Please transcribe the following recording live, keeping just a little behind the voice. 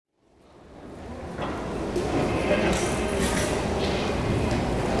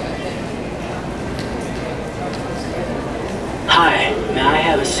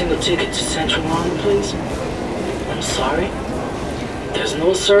ticket to Central London, please? I'm sorry? There's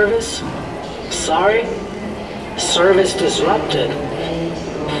no service? Sorry? Service disrupted.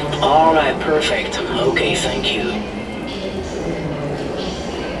 Alright, perfect. Okay, thank you.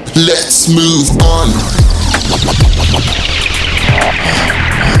 Let's move on.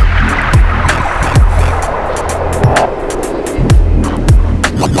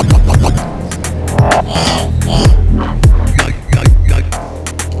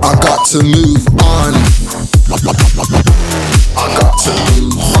 I got to move on. I got to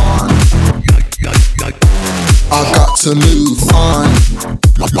move on. I got to move on.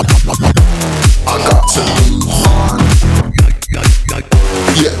 I got to move on. Yeah, yeah,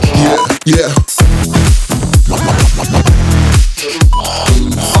 yeah.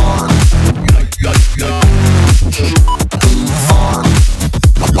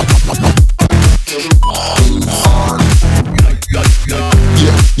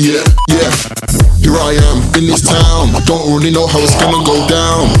 Yeah, yeah. Here I am in this town. Don't really know how it's gonna go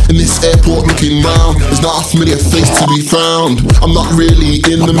down. In this airport looking round, there's not a familiar face to be found. I'm not really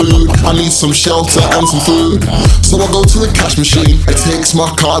in the mood. I need some shelter and some food. So I go to the cash machine. It takes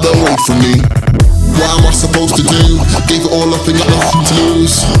my card away from me. What am I supposed to do? Gave it all up and got nothing to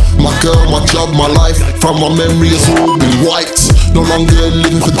lose. My girl, my job, my life, from my memory has all been wiped. No longer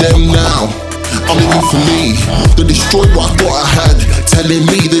living for them now. I'm living for me. They destroyed what I thought I had, telling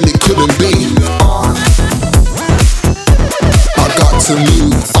me that it couldn't be. I got to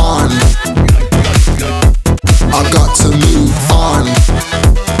move on. I got to move on.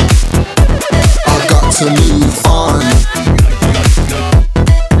 I got to move on.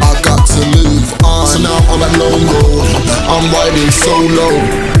 I got to move on. So now I'm at Lone Road. I'm riding solo.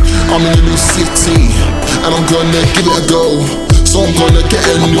 I'm in a new city, and I'm gonna give it a go. So I'm gonna get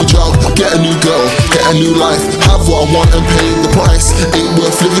a new job, get a new girl, get a new life, have what I want and pay the price. Ain't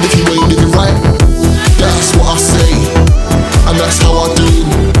worth living if you ain't living right. That's what I say, and that's how I do.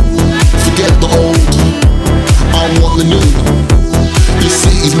 Forget the old, I want the new. This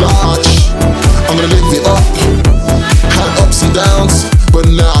city's large, I'm gonna live it up. Had ups and downs, but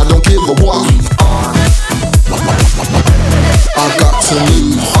now I don't give a what. I got to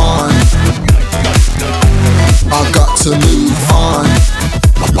move on. I got to move on.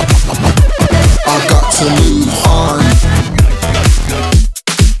 I got to move on.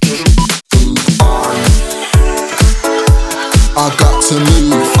 I got to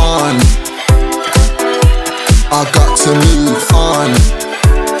move on. I got to move on.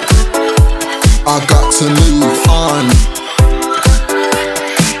 I got to move on.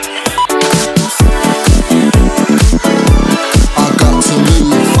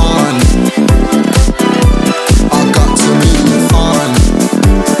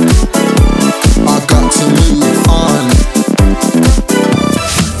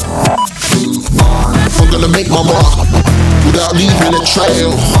 Make my mark without leaving a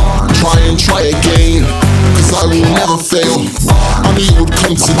trail. Try again, cause I will never fail. I knew it would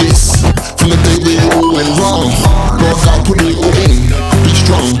come to this from the day that it all went wrong.